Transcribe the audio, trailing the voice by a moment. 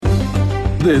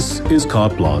This is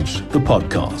Carte Blanche, the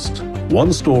podcast.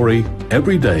 One story,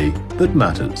 every day, that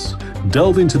matters.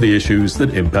 Delve into the issues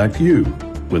that impact you.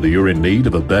 Whether you're in need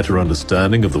of a better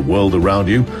understanding of the world around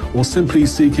you or simply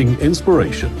seeking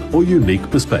inspiration or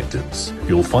unique perspectives,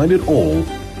 you'll find it all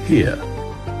here.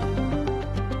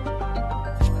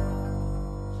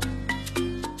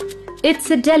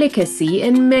 It's a delicacy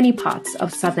in many parts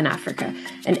of Southern Africa,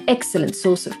 an excellent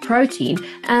source of protein,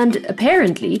 and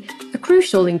apparently a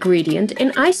crucial ingredient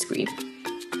in ice cream.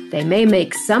 They may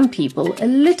make some people a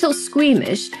little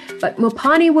squeamish, but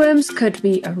mopane worms could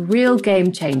be a real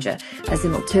game changer as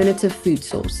an alternative food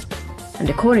source. And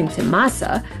according to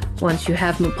Masa, once you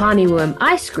have mopane worm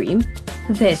ice cream,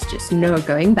 there's just no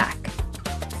going back.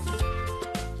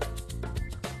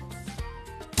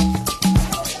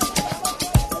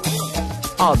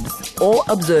 OBS, or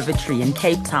Observatory in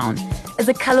Cape Town, is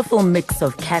a colourful mix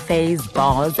of cafes,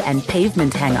 bars and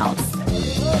pavement hangouts.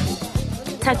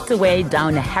 Tucked away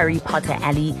down a Harry Potter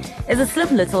alley is a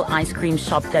slim little ice cream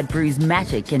shop that brews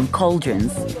magic in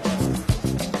cauldrons.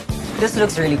 This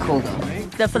looks really cool though.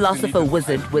 The philosopher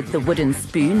wizard with the wooden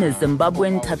spoon is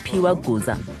Zimbabwean Tapiwa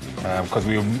Guza. Because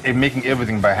we were making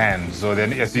everything by hand, so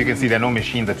then, as you can see, there are no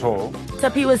machines at all.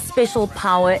 Tapiwa's special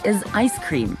power is ice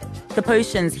cream. The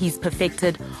potions he's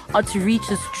perfected are to reach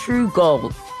his true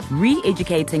goal,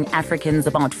 re-educating Africans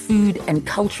about food and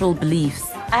cultural beliefs.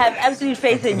 I have absolute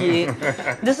faith in you.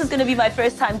 This is going to be my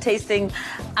first time tasting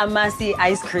Amasi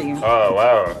ice cream. Oh,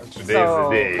 wow. Today's the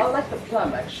day. I like the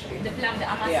plum, actually. The plum, the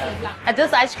Amasi plum. At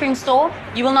this ice cream store,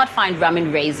 you will not find rum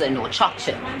and raisin or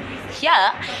chocolate.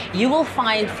 Here, you will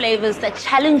find flavors that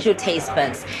challenge your taste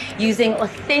buds using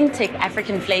authentic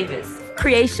African flavors.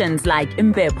 Creations like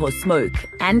Imbepo smoke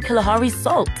and Kalahari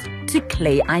salt to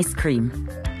clay ice cream.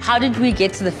 How did we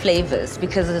get to the flavors?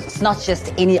 Because it's not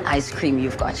just any ice cream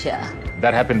you've got here.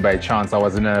 That happened by chance. I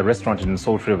was in a restaurant in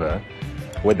Salt River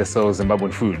where they sell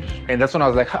Zimbabwean food. And that's when I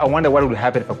was like, I wonder what would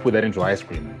happen if I put that into ice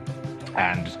cream.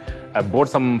 And I bought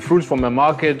some fruits from the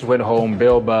market, went home,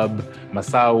 baobab,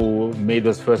 masao, made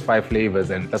those first 5 flavors.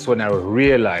 And that's when I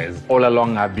realized all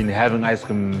along I've been having ice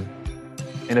cream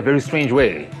in a very strange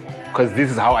way. Because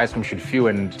this is how ice cream should feel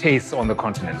and taste on the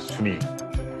continent to me.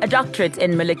 A doctorate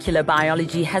in molecular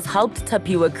biology has helped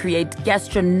Tapiwa create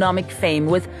gastronomic fame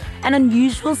with an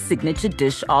unusual signature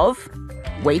dish of,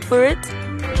 wait for it,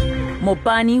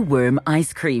 mopane worm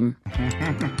ice cream.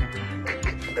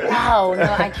 Wow, no,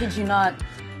 I kid you not.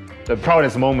 The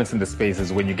proudest moments in the space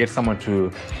is when you get someone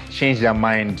to change their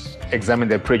mind, examine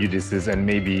their prejudices, and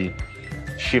maybe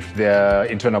shift their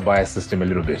internal bias system a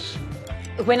little bit.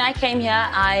 When I came here,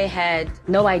 I had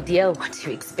no idea what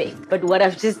to expect. But what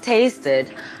I've just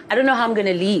tasted, I don't know how I'm going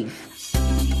to leave.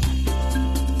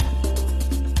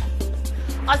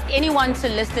 Ask anyone to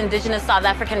list indigenous South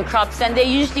African crops, and they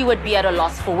usually would be at a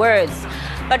loss for words.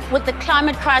 But with the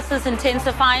climate crisis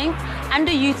intensifying,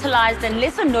 underutilized and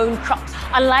lesser-known crops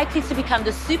are likely to become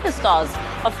the superstars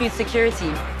of food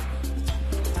security.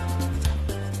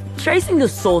 Tracing the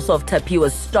source of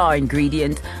Tapiwa's star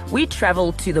ingredient, we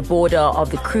travel to the border of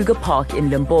the Kruger Park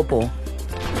in Limpopo.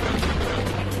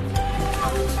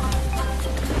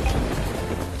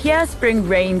 Here, spring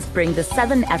rains bring the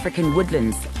southern African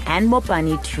woodlands and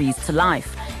mopane trees to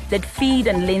life that feed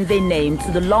and lend their name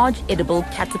to the large edible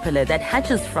caterpillar that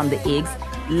hatches from the eggs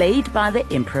laid by the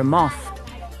emperor moth.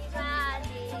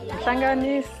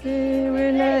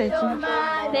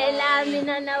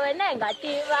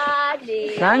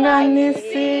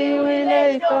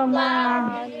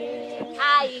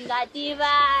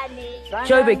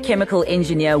 Joburg chemical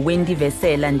engineer Wendy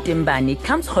Vesela Ndimbani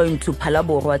comes home to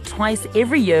Phalaborwa twice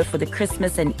every year for the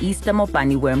Christmas and Easter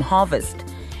mopane worm harvest.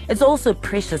 It's also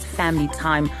precious family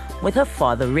time with her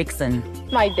father Rickson.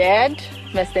 My dad,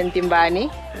 Mr.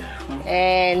 Ndimbani,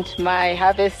 and my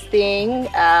harvesting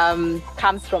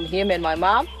comes from him and my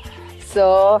mom.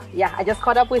 So yeah, I just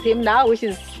caught up with him now, which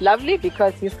is lovely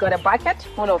because he's got a bucket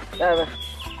full of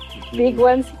big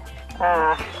ones.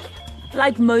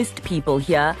 Like most people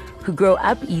here who grow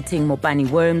up eating mopane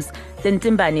worms, the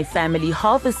Ndimbani family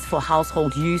harvests for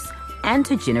household use and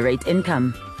to generate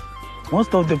income.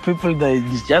 Most of the people, they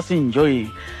just enjoy,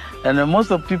 and most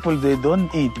of people, they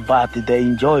don't eat, but they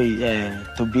enjoy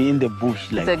to be in the bush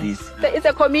like this. It's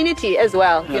a community as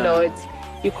well, you know, it's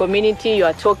your community, you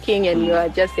are talking and you are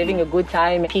just having a good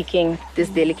time picking this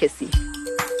delicacy.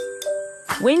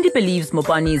 Wendy believes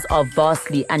mopanes are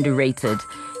vastly underrated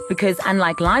because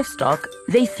unlike livestock,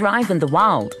 they thrive in the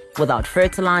wild without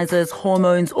fertilizers,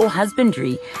 hormones or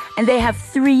husbandry, and they have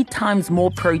 3 times more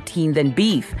protein than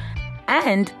beef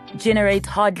and generate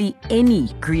hardly any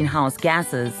greenhouse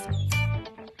gases.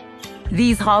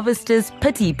 These harvesters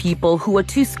pity people who are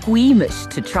too squeamish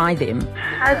to try them.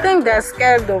 I think they're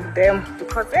scared of them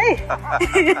because, hey.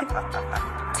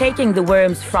 Taking the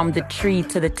worms from the tree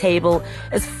to the table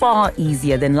is far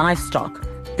easier than livestock.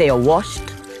 They are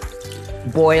washed,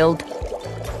 boiled,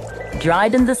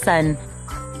 dried in the sun,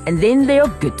 and then they are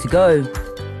good to go.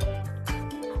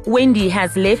 Wendy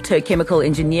has left her chemical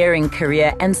engineering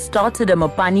career and started a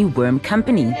mopane worm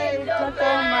company.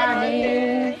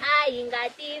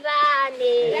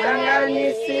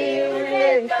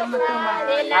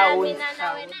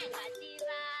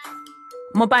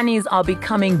 Mopanes are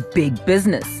becoming big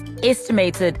business,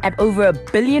 estimated at over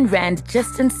R1 billion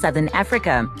just in southern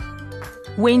Africa.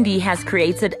 Wendy has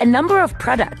created a number of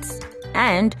products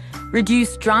and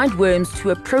reduced dried worms to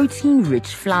a protein-rich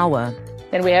flour.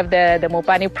 Then we have the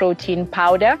mopane protein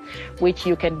powder, which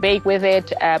you can bake with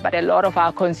it, but a lot of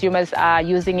our consumers are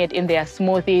using it in their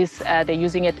smoothies. They're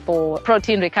using it for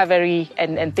protein recovery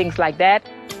and things like that.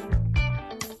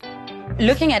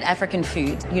 Looking at African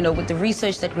food, with the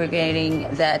research that we're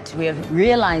getting, that we're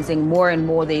realizing more and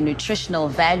more their nutritional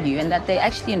value and that they're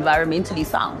actually environmentally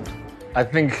sound. I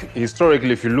think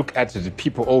historically, if you look at it,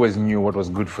 people always knew what was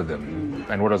good for them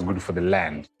and what was good for the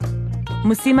land.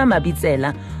 Musima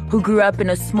Mabitsela, who grew up in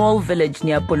a small village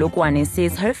near Polokwane,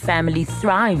 says her family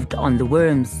thrived on the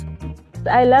worms.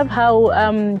 I love how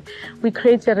we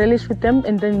create a relish with them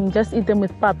and then just eat them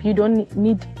with pap. You don't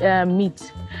need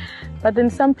meat. But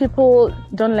then some people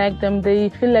don't like them. They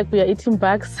feel like we are eating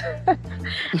bugs.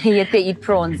 Yet they eat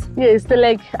prawns. Yes, they're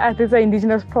like, these are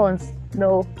indigenous prawns.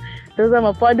 No, those are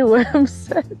mopane worms.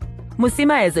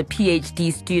 Musima is a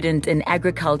PhD student in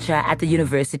agriculture at the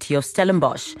University of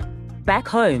Stellenbosch. Back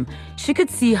home, she could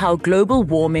see how global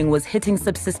warming was hitting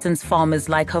subsistence farmers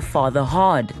like her father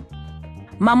hard.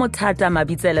 Mamotata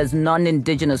Mabitsela's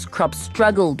non-indigenous crops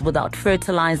struggled without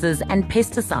fertilizers and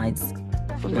pesticides.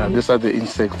 Yeah, these are the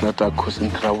insects that are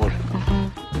causing trouble.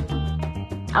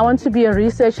 I want to be a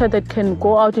researcher that can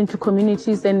go out into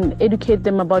communities and educate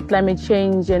them about climate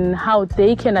change and how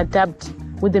they can adapt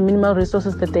with the minimal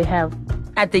resources that they have.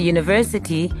 At the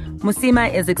university,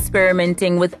 Musima is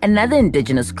experimenting with another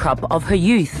indigenous crop of her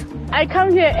youth. I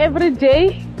come here every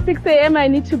day. 6 a.m. I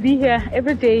need to be here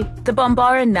every day. The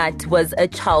bambara nut was a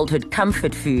childhood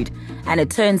comfort food, and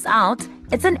it turns out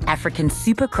it's an African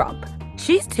super crop.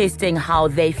 She's testing how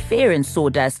they fare in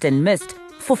sawdust and mist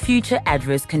for future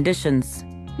adverse conditions.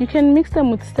 You can mix them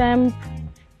with stem.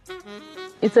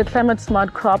 It's a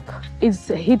climate-smart crop. It's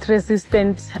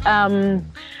heat-resistant.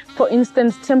 For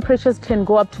instance, temperatures can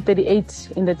go up to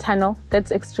 38 in the tunnel.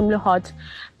 That's extremely hot.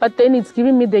 But then it's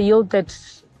giving me the yield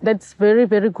that's very,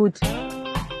 very good.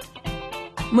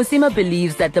 Musima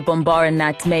believes that the bambara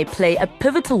nut may play a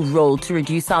pivotal role to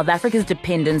reduce South Africa's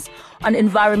dependence on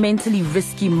environmentally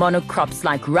risky monocrops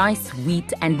like rice,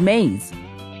 wheat, and maize.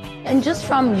 And just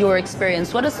from your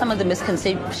experience, what are some of the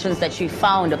misconceptions that you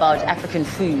found about African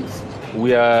foods?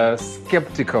 We are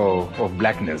skeptical of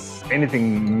blackness.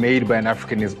 Anything made by an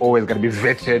African is always going to be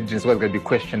vetted, it's always going to be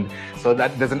questioned. So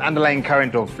that there's an underlying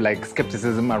current of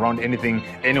skepticism around anything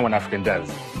anyone African does.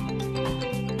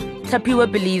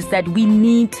 Tapiwa believes that we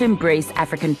need to embrace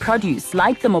African produce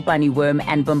like the mopane worm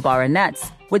and bambara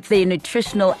nuts. With their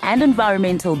nutritional and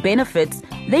environmental benefits,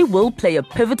 they will play a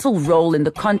pivotal role in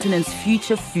the continent's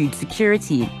future food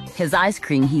security. His ice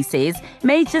cream, he says,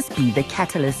 may just be the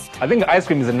catalyst. I think ice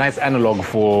cream is a nice analog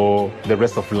for the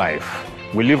rest of life.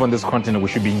 We live on this continent, we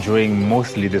should be enjoying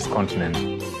mostly this continent.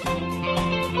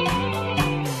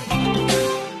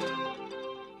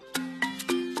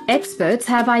 Experts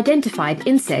have identified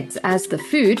insects as the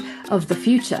food of the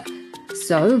future.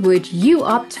 So, would you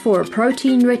opt for a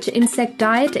protein-rich insect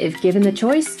diet if given the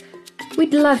choice?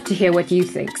 We'd love to hear what you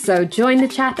think, so join the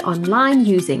chat online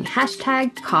using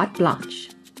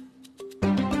 #CarteBlanche.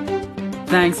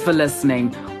 Thanks for listening.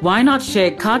 Why not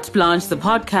share Carte Blanche, the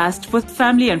podcast, with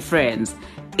family and friends,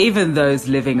 even those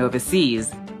living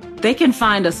overseas? They can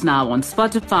find us now on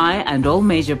Spotify and all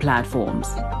major platforms.